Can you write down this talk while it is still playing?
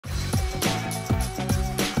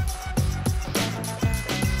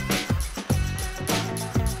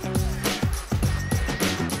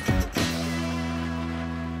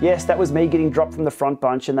Yes, that was me getting dropped from the front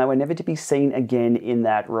bunch, and they were never to be seen again in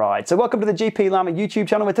that ride. So welcome to the GPLama YouTube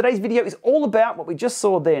channel, where today's video is all about what we just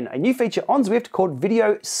saw then, a new feature on Zwift called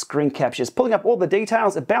video screen captures. Pulling up all the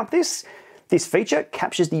details about this. This feature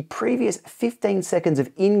captures the previous 15 seconds of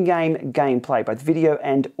in-game gameplay, both video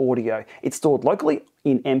and audio. It's stored locally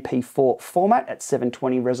in MP4 format at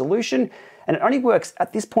 720 resolution, and it only works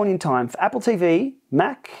at this point in time for Apple TV,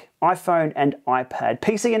 Mac, iPhone, and iPad.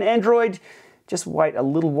 PC and Android, just wait a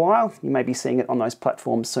little while. You may be seeing it on those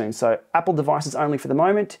platforms soon. So Apple devices only for the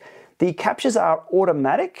moment. The captures are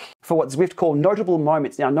automatic for what Zwift call notable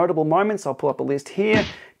moments. Now, notable moments, I'll pull up a list here.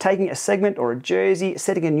 Taking a segment or a jersey,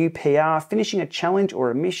 setting a new PR, finishing a challenge or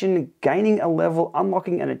a mission, gaining a level,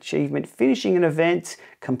 unlocking an achievement, finishing an event,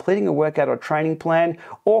 completing a workout or training plan,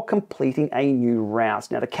 or completing a new route.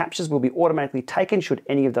 Now, the captures will be automatically taken should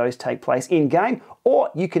any of those take place in-game, or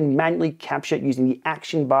you can manually capture using the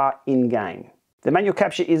action bar in-game. The manual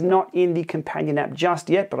capture is not in the companion app just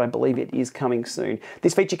yet, but I believe it is coming soon.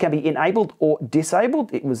 This feature can be enabled or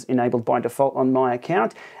disabled. It was enabled by default on my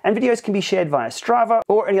account, and videos can be shared via Strava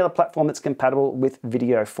or any other platform that's compatible with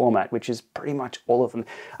video format, which is pretty much all of them.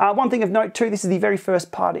 One thing of note too, this is the very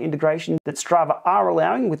first part of integration that Strava are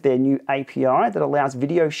allowing with their new API that allows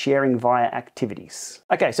video sharing via activities.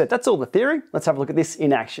 Okay, so that's all the theory. Let's have a look at this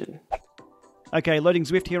in action. Okay, loading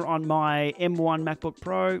Zwift here on my M1 MacBook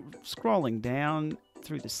Pro, scrolling down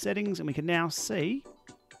through the settings, and we can now see,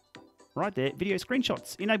 right there, video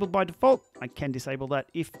screenshots. Enabled by default. I can disable that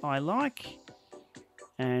if I like.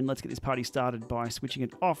 And let's get this party started by switching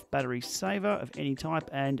it off, battery saver of any type,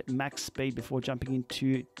 and max speed before jumping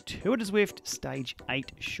into Tour de Zwift Stage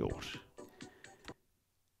 8 Short.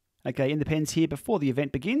 Okay, in the pens here before the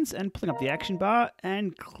event begins, and pulling up the action bar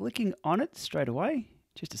and clicking on it straight away,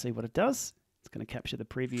 just to see what it does. It's going to capture the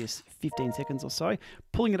previous 15 seconds or so.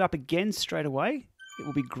 Pulling it up again straight away, it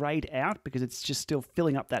will be grayed out because it's just still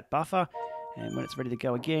filling up that buffer. And when it's ready to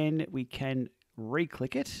go again, we can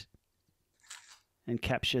re-click it and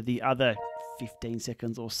capture the other 15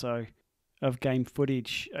 seconds or so of game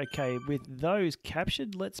footage. Okay, with those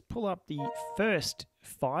captured, let's pull up the first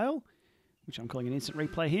file, which I'm calling an instant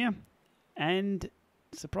replay here. And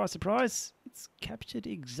surprise, surprise, it's captured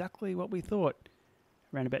exactly what we thought.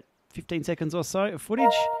 Around about 15 seconds or so of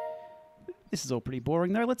footage. This is all pretty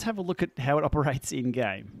boring though. Let's have a look at how it operates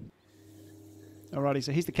in-game. Alrighty,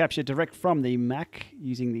 so here's the capture direct from the Mac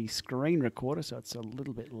using the screen recorder, so it's a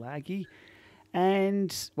little bit laggy.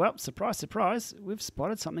 And, well, surprise, surprise, we've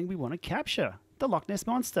spotted something we want to capture. The Loch Ness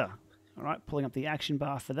Monster. Alright, pulling up the action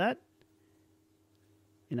bar for that.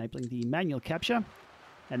 Enabling the manual capture.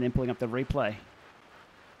 And then pulling up the replay,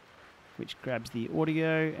 which grabs the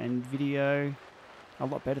audio and video a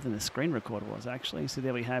lot better than the screen recorder was, actually. So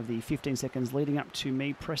there we have the 15 seconds leading up to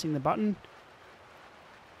me pressing the button,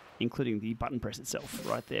 including the button press itself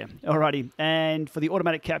right there. Alrighty, and for the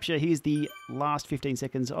automatic capture, here's the last 15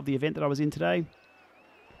 seconds of the event that I was in today,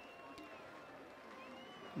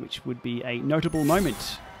 which would be a notable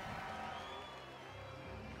moment.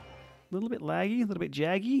 A little bit laggy, a little bit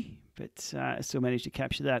jaggy, but I still managed to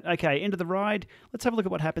capture that. Okay, end of the ride. Let's have a look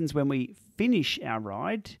at what happens when we finish our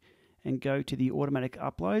ride and go to the automatic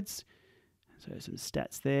uploads. So some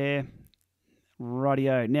stats there.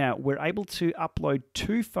 Rightio. Now, we're able to upload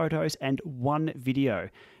 2 photos and 1 video.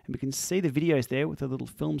 And we can see the videos there with a little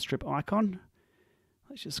film strip icon.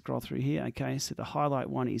 Let's just scroll through here. Okay, so the highlight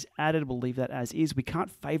one is added. We'll leave that as is. We can't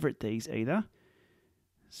favorite these either.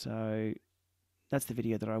 So that's the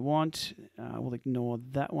video that I want. We'll ignore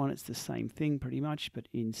that one. It's the same thing pretty much, but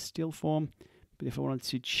in still form. But if I wanted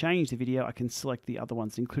to change the video, I can select the other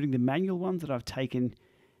ones, including the manual ones that I've taken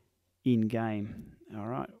in-game. All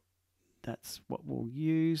right, that's what we'll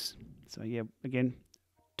use. So yeah, again,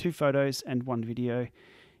 2 photos and 1 video.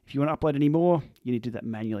 If you want to upload any more, you need to do that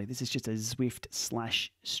manually. This is just a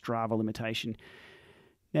Zwift/Strava limitation.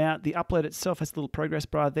 Now, the upload itself has a little progress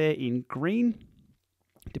bar there in green,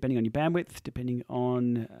 depending on your bandwidth, depending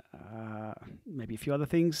on maybe a few other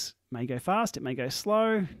things. It may go fast, it may go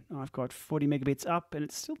slow. I've got 40 megabits up, and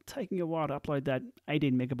it's still taking a while to upload that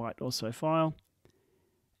 18 megabyte or so file.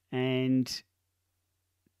 And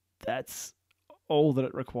that's all that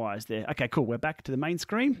it requires there. Okay, cool. We're back to the main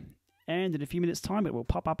screen, and in a few minutes' time, it will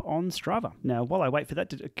pop up on Strava. Now, while I wait for that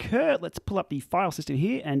to occur, let's pull up the file system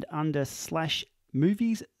here, and under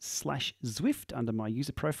 /movies/Zwift under my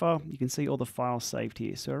user profile, you can see all the files saved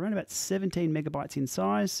here. So around about 17 megabytes in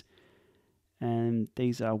size. And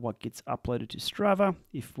these are what gets uploaded to Strava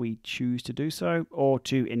if we choose to do so, or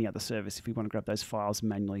to any other service if we want to grab those files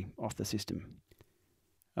manually off the system.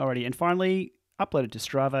 Alrighty, and finally, uploaded to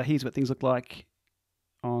Strava. Here's what things look like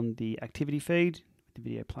on the activity feed. the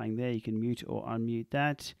video playing there, you can mute or unmute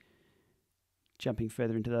that. Jumping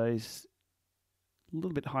further into those, a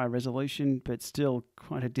little bit higher resolution, but still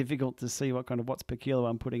kind of difficult to see what kind of watts per kilo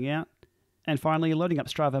I'm putting out. And finally, loading up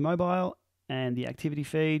Strava Mobile and the activity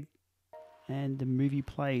feed, and the movie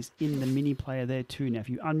plays in the mini player there too. Now, if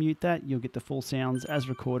you unmute that, you'll get the full sounds as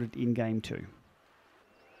recorded in game too.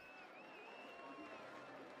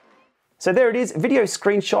 So there it is, video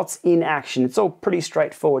screenshots in action. It's all pretty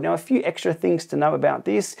straightforward. Now, a few extra things to know about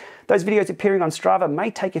this. Those videos appearing on Strava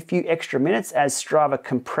may take a few extra minutes as Strava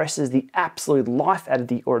compresses the absolute life out of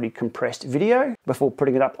the already compressed video before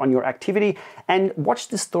putting it up on your activity. And watch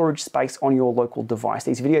the storage space on your local device.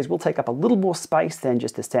 These videos will take up a little more space than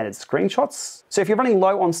just the standard screenshots. So if you're running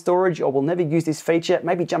low on storage or will never use this feature,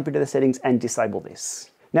 maybe jump into the settings and disable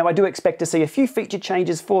this. Now, I do expect to see a few feature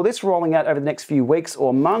changes for this rolling out over the next few weeks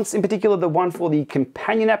or months, in particular the one for the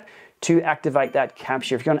companion app to activate that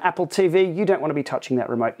capture. If you're on Apple TV, you don't want to be touching that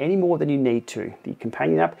remote any more than you need to. The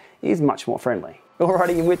companion app is much more friendly.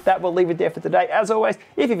 Alrighty, and with that, we'll leave it there for today. As always,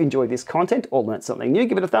 if you've enjoyed this content or learned something new,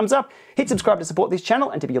 give it a thumbs up, hit subscribe to support this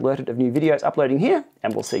channel and to be alerted of new videos uploading here,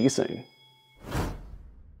 and we'll see you soon.